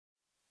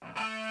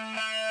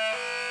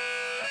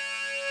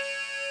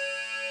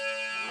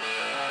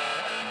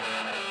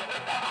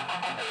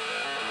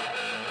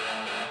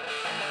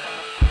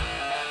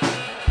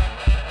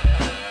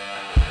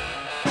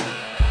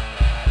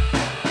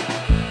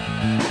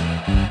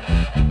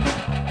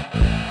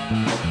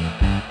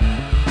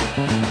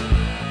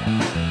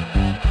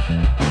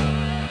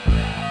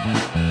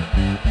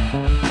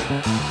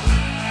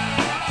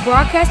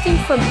broadcasting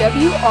from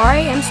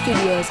WRAM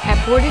studios at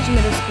Portage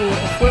Middle School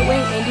in Fort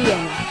Wayne,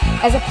 Indiana.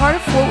 As a part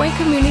of Fort Wayne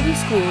Community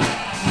Schools,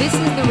 this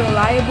is the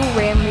Reliable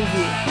RAM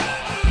Review.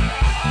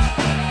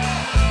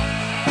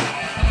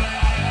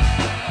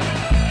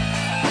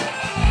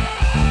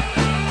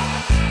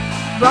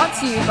 Brought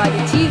to you by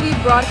the TV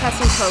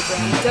broadcasting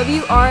program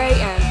WRAM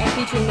and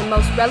featuring the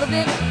most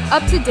relevant,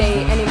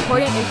 up-to-date, and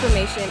important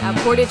information at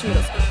Portage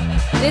Middle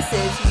School. This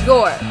is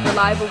your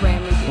Reliable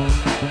RAM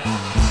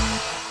Review.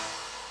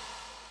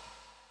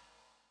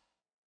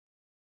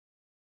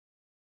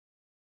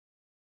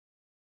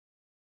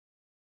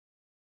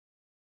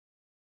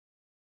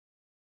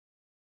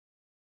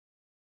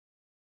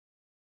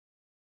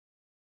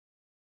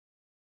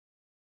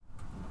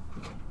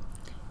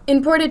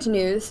 In Portage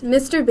News,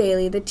 Mr.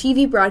 Bailey, the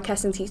TV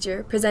broadcasting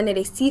teacher, presented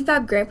a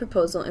CFAB grant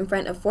proposal in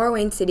front of Fort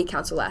Wayne City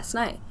Council last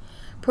night.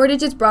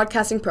 Portage's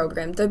broadcasting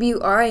program,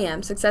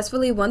 WRAM,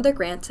 successfully won the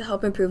grant to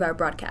help improve our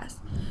broadcast.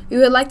 We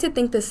would like to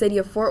thank the City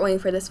of Fort Wayne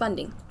for this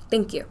funding.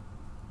 Thank you.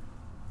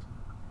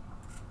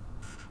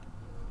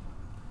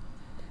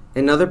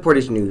 In other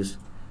Portage news,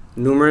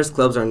 numerous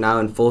clubs are now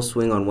in full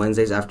swing on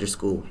Wednesdays after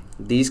school.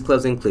 These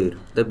clubs include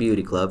the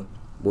Beauty Club,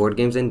 Board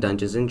Games and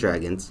Dungeons and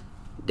Dragons,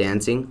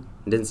 Dancing,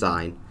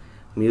 Design,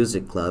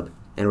 Music Club,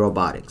 and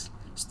Robotics.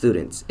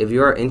 Students, if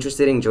you are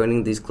interested in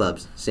joining these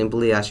clubs,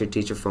 simply ask your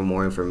teacher for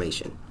more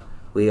information.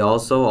 We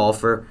also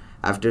offer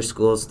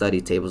after-school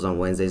study tables on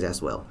Wednesdays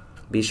as well.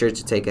 Be sure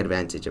to take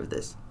advantage of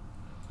this.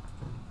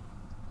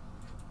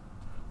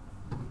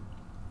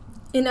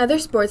 In other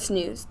sports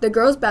news, the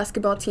girls'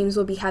 basketball teams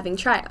will be having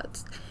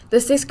tryouts. The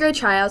 6th grade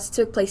tryouts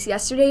took place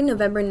yesterday,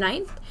 November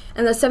 9th,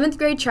 and the 7th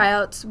grade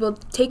tryouts will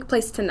take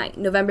place tonight,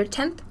 November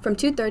 10th, from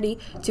 2:30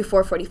 to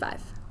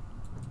 4:45.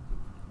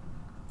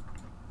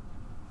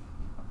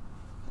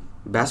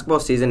 Basketball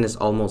season is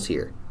almost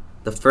here.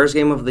 The first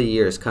game of the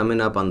year is coming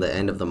up on the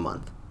end of the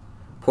month.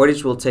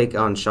 Portage will take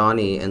on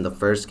Shawnee in the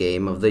first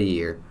game of the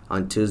year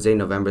on Tuesday,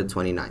 November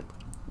 29th.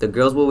 The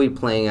girls will be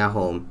playing at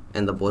home,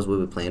 and the boys will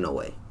be playing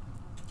away.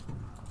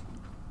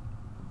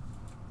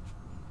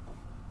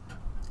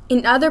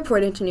 In other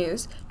Portage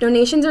news,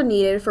 donations are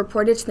needed for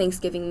Portage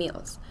Thanksgiving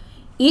meals.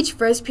 Each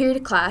first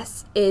period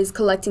class is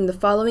collecting the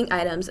following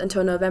items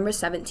until November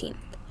 17th.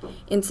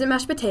 Instant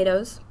mashed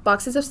potatoes,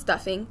 boxes of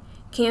stuffing,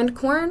 canned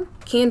corn,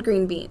 canned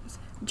green beans,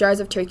 jars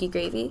of turkey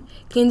gravy,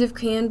 cans of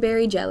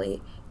cranberry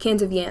jelly,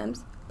 cans of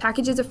yams,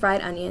 packages of fried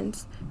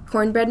onions,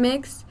 cornbread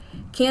mix,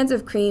 cans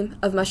of cream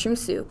of mushroom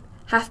soup,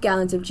 half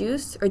gallons of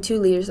juice or 2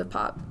 liters of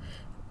pop,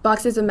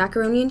 boxes of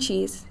macaroni and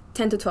cheese,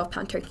 10 to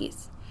 12-pound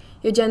turkeys.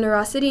 Your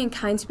generosity and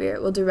kind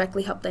spirit will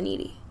directly help the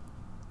needy.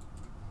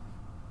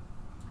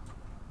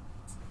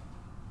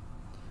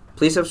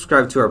 Please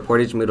subscribe to our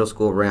Portage Middle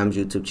School WRAM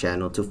YouTube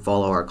channel to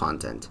follow our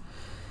content.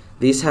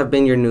 These have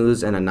been your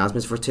news and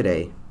announcements for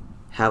today.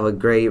 Have a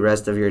great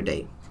rest of your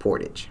day.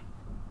 Portage.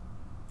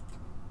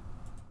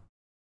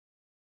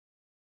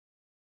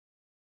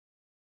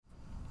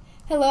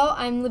 Hello,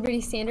 I'm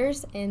Liberty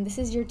Sanders, and this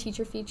is your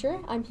teacher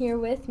feature. I'm here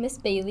with Miss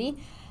Bailey.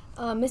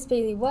 Miss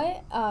Bailey,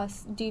 what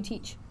do you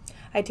teach?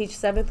 I teach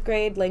 7th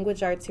grade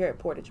language arts here at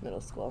Portage Middle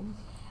School.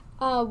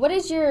 What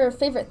is your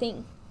favorite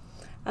thing?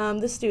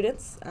 The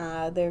students,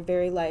 they're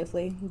very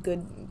lively,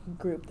 good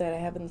group that I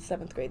have in the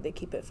 7th grade. They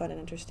keep it fun and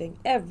interesting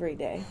every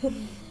day.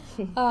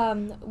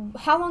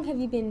 How long have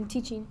you been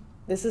teaching?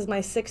 This is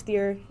my 6th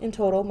year in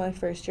total, my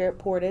first year at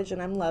Portage,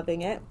 and I'm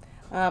loving it.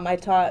 I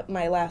taught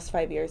my last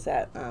 5 years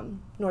at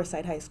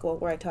Northside High School,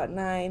 where I taught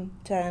 9,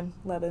 10,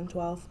 11,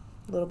 12,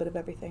 a little bit of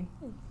everything.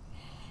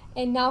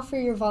 And now for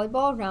your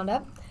volleyball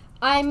roundup.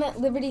 I'm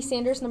Liberty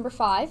Sanders, number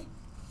 5.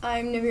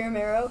 I'm Nivea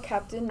Romero,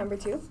 captain, number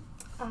 2.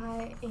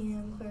 I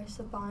am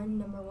Clarissa Bond,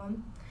 number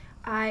 1.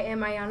 I am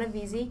Ayana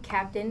Vizi,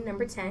 captain,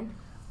 number 10.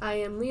 I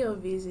am Leo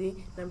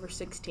Vizi, number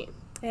 16.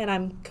 And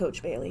I'm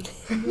Coach Bailey.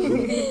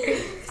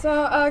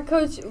 So,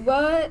 Coach,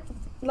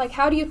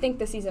 how do you think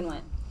the season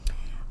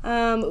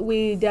went?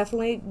 We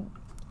definitely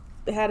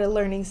had a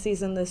learning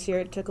season this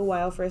year. It took a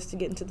while for us to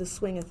get into the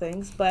swing of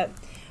things, but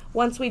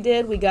once we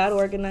did, we got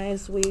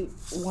organized. We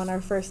won our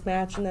first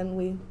match, and then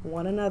we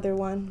won another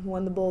one,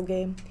 won the bowl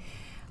game.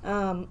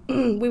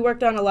 We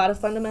worked on a lot of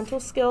fundamental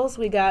skills.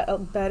 We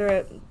got better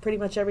at pretty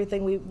much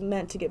everything we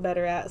meant to get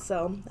better at.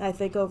 So I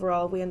think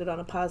overall we ended on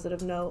a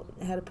positive note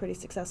and had a pretty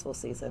successful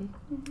season.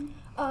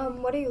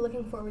 Mm-hmm. What are you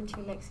looking forward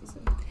to next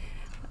season?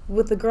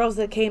 With the girls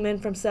that came in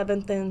from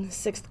 7th and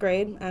 6th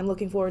grade, I'm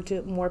looking forward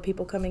to more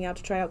people coming out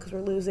to try out because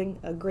we're losing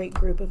a great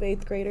group of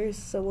 8th graders.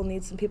 So we'll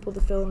need some people to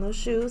fill in those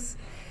shoes.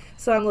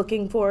 So I'm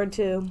looking forward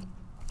to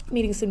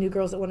meeting some new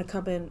girls that want to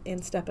come in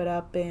and step it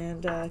up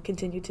and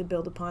continue to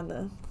build upon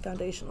the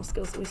foundational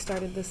skills that we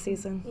started this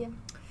season. Yeah.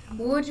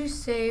 What would you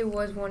say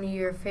was one of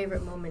your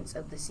favorite moments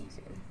of the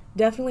season?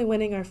 Definitely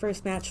winning our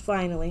first match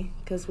finally,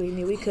 because we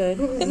knew we could,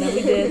 and then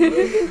we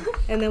did.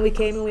 And then we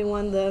came and we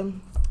won the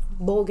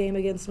bowl game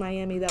against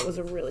Miami. That was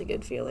a really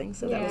good feeling,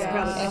 so that was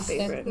probably my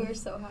favorite. We were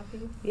so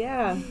happy.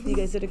 Yeah, you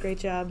guys did a great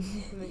job.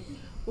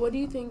 What do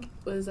you think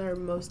was our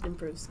most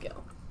improved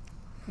skill?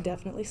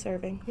 Definitely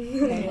serving.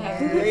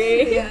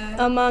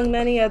 Yeah. Among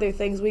many other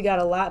things, we got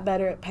a lot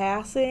better at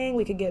passing.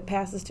 We could get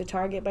passes to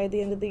target by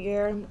the end of the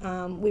year.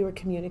 We were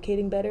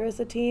communicating better as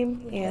a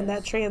team, and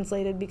that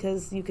translated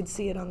because you could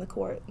see it on the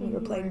court. We were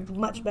playing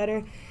much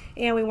better,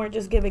 and we weren't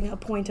just giving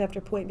up point after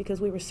point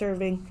because we were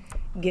serving,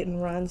 getting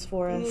runs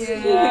for us.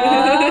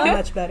 Yeah.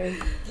 Much better.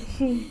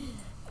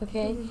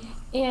 Okay,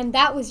 and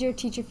that was your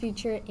teacher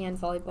feature and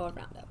volleyball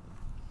roundup.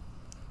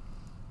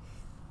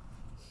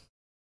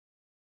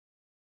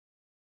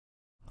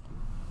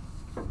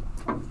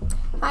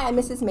 Hi, I'm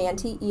Mrs.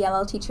 Mante,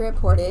 ELL teacher at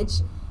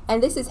Portage,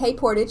 and this is Hey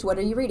Portage, What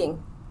Are You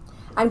Reading?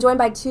 I'm joined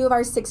by two of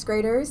our sixth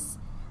graders,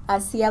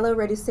 Cielo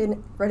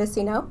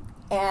Redicino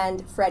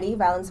and Freddie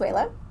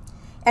Valenzuela,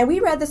 and we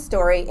read the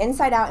story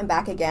Inside Out and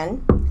Back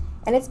Again,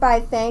 and it's by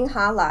Thang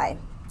Ha Lai.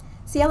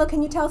 Cielo,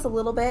 can you tell us a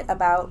little bit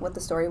about what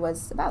the story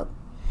was about?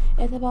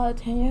 It's about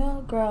a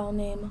 10-year-old girl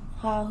named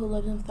Ha who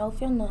lived in South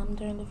Vietnam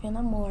during the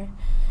Vietnam War.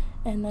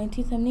 In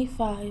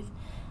 1975,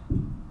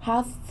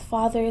 Ha's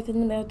father is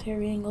in the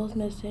military and goes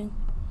missing.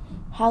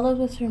 Ha lives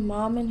with her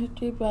mom and her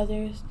 3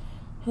 brothers,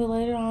 who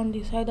later on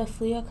decide to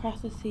flee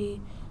across the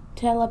sea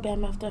to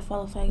Alabama after the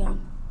fall of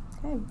Saigon.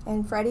 Okay,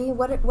 and Freddie,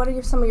 what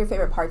are some of your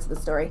favorite parts of the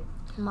story?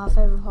 My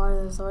favorite part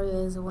of the story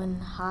is when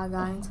Ha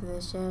got into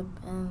the ship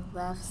and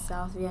left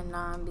South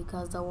Vietnam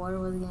because the water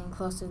was getting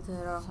closer to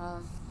their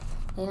home.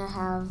 They didn't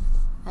have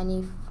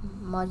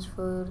much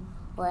food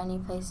or any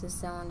place to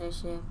stay on their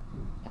ship.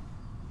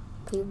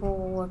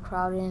 People were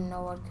crowded and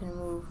no one could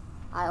move.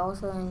 I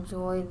also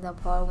enjoyed the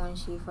part when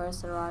she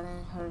first arrived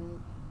in her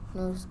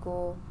new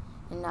school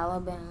in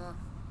Alabama.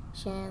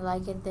 She didn't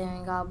like it there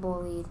and got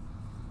bullied,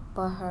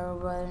 but her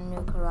brother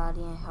knew karate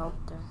and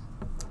helped her.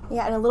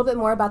 Yeah, and a little bit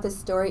more about this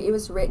story. It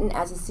was written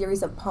as a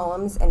series of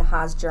poems in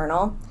Ha's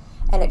journal,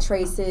 and it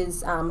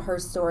traces her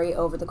story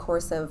over the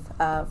course of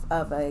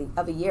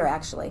a year,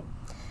 actually.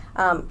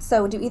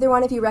 So do either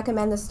one of you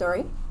recommend this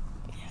story?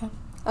 Yeah.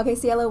 Okay,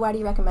 Cielo, why do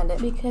you recommend it?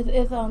 Because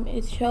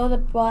it shows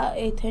what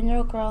a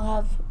 10-year-old girl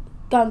has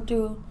gone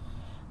through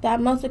that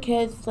most of the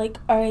kids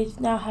our age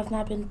now have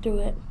not been through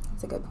it.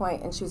 That's a good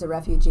point. And she was a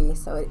refugee,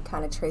 so it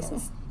kind of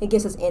traces, it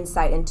gives us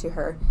insight into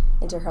her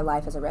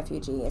life as a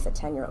refugee, as a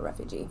 10-year-old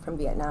refugee from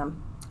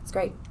Vietnam. It's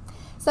great.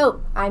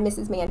 So I'm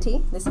Mrs.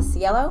 Mante, this is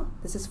Cielo,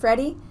 this is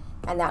Freddie,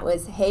 and that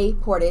was Hey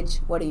Portage,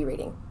 What Are You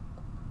Reading?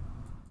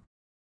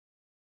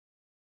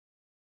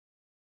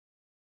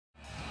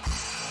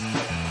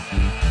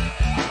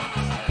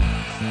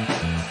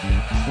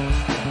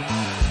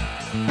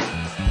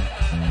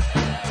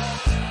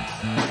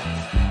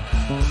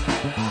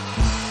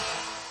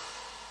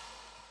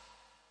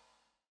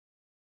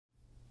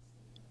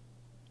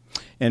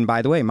 And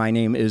by the way, my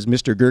name is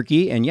Mr.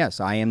 Gerke, and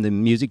yes, I am the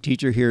music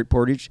teacher here at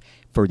Portage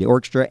for the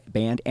orchestra,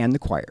 band, and the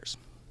choirs.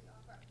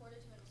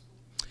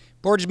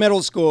 Portage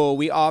Middle School,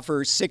 we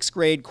offer 6th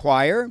grade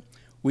choir,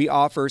 we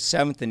offer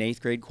 7th and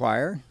 8th grade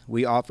choir,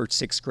 we offer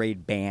 6th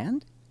grade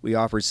band, we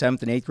offer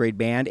 7th and 8th grade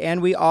band,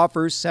 and we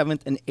offer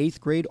 7th and 8th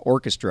grade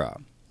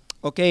orchestra.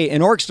 Okay,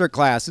 in orchestra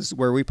classes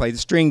where we play the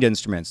stringed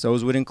instruments,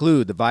 those would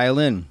include the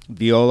violin,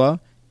 viola,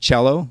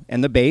 cello,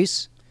 and the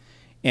bass.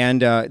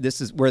 And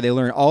this is where they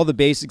learn all the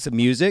basics of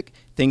music,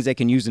 things they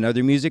can use in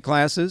other music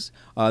classes.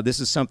 This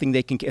is something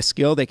a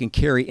skill they can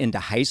carry into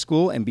high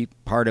school and be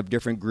part of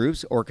different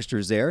groups,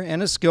 orchestras there,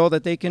 and a skill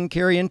that they can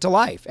carry into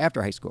life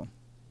after high school.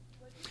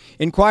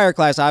 In choir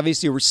class,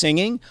 obviously we're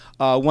singing.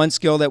 One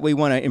skill that we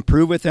want to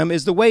improve with them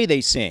is the way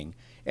they sing.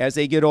 As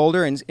they get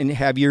older and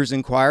have years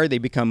in choir, they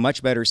become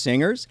much better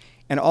singers.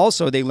 And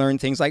also they learn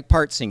things like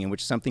part singing,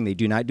 which is something they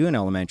do not do in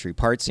elementary.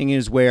 Part singing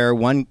is where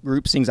one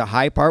group sings a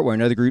high part, where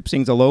another group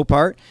sings a low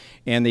part,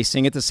 and they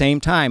sing at the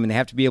same time, and they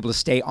have to be able to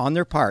stay on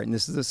their part. And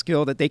this is a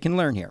skill that they can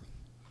learn here.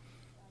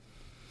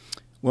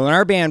 Well, in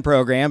our band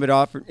program, it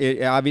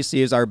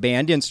obviously is our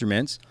band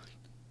instruments,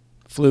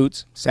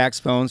 flutes,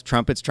 saxophones,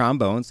 trumpets,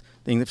 trombones,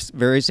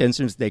 various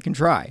instruments they can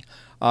try.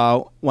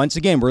 Once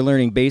again, we're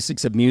learning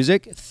basics of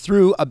music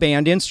through a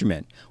band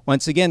instrument.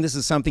 Once again, this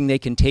is something they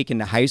can take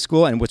into high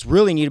school, and what's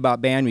really neat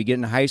about band, when you get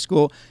into high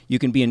school, you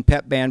can be in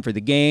pep band for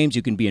the games,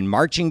 you can be in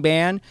marching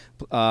band,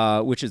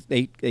 which is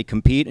they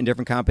compete in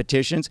different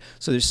competitions.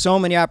 So there's so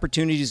many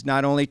opportunities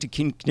not only to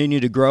continue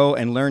to grow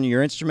and learn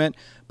your instrument,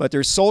 but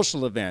there's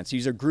social events.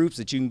 These are groups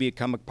that you can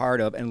become a part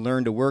of and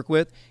learn to work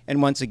with,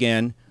 and once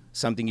again,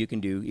 something you can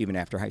do even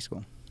after high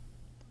school.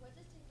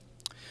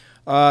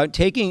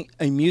 Taking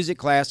a music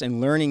class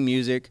and learning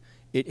music,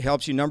 it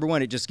helps you. Number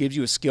one, it just gives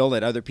you a skill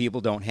that other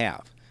people don't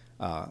have.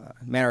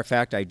 Matter of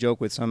fact, I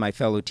joke with some of my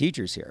fellow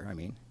teachers here. I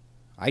mean,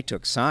 I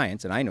took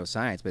science, and I know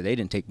science, but they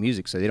didn't take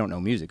music, so they don't know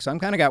music. So I'm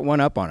kind of got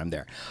one up on them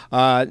there.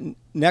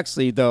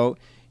 Nextly, though,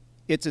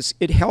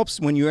 it helps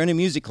when you're in a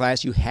music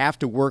class, you have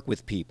to work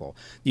with people.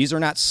 These are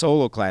not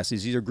solo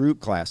classes, these are group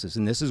classes,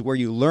 and this is where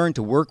you learn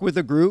to work with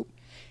a group.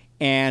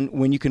 And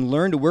when you can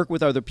learn to work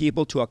with other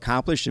people to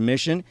accomplish a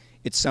mission,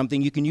 It's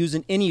something you can use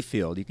in any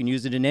field. You can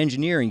use it in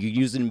engineering. You can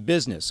use it in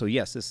business. So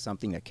yes, this is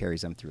something that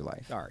carries them through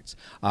life. Arts.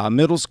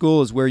 Middle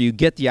school is where you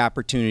get the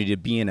opportunity to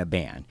be in a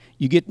band.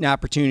 You get an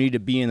opportunity to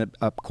be in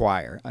a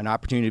choir, an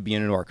opportunity to be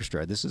in an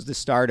orchestra. This is the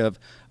start of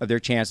their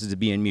chances to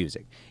be in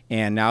music.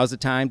 And now is the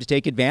time to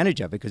take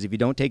advantage of it, because if you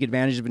don't take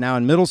advantage of it now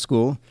in middle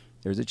school,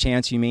 there's a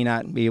chance you may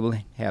not be able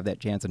to have that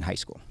chance in high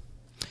school.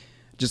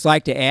 Just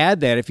like to add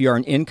that if you're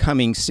an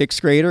incoming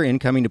 6th grader,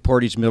 incoming to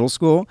Portage Middle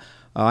School,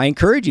 I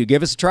encourage you,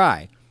 give us a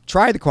try.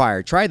 Try the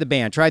choir, try the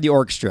band, try the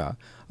orchestra.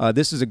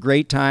 This is a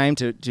great time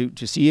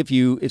to see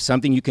if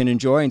something you can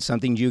enjoy and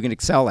something you can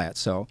excel at.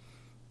 So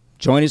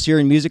join us here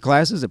in music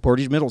classes at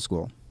Portage Middle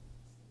School.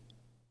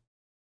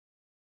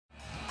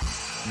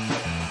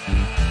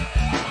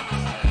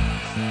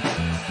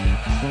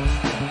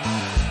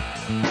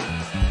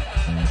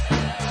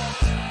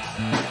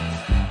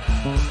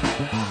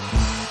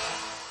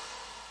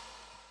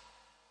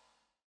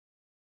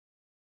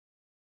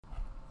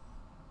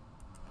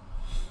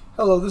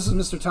 Hello, this is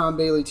Mr. Tom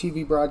Bailey,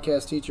 TV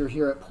broadcast teacher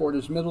here at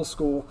Portage Middle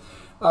School.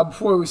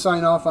 Before we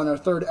sign off on our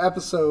 3rd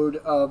episode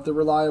of the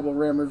Reliable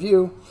RAM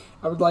Review,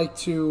 I would like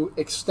to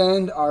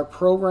extend our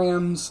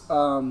program's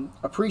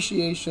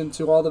appreciation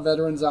to all the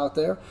veterans out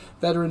there.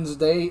 Veterans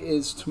Day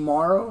is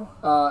tomorrow,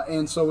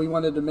 and so we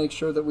wanted to make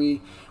sure that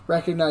we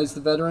recognize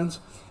the veterans.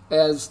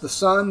 As the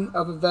son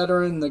of a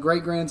veteran, the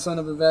great-grandson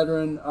of a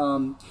veteran,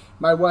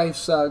 my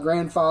wife's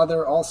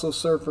grandfather also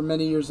served for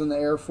many years in the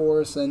Air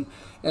Force, and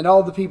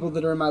all the people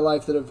that are in my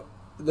life that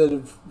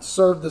have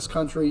served this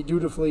country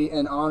dutifully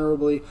and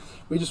honorably.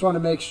 We just want to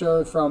make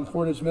sure from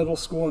Portage Middle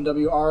School and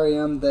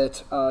WRAM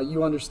that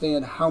you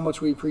understand how much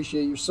we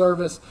appreciate your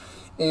service,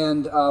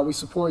 and we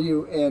support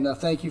you, and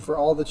thank you for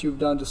all that you've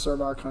done to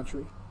serve our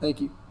country.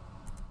 Thank you.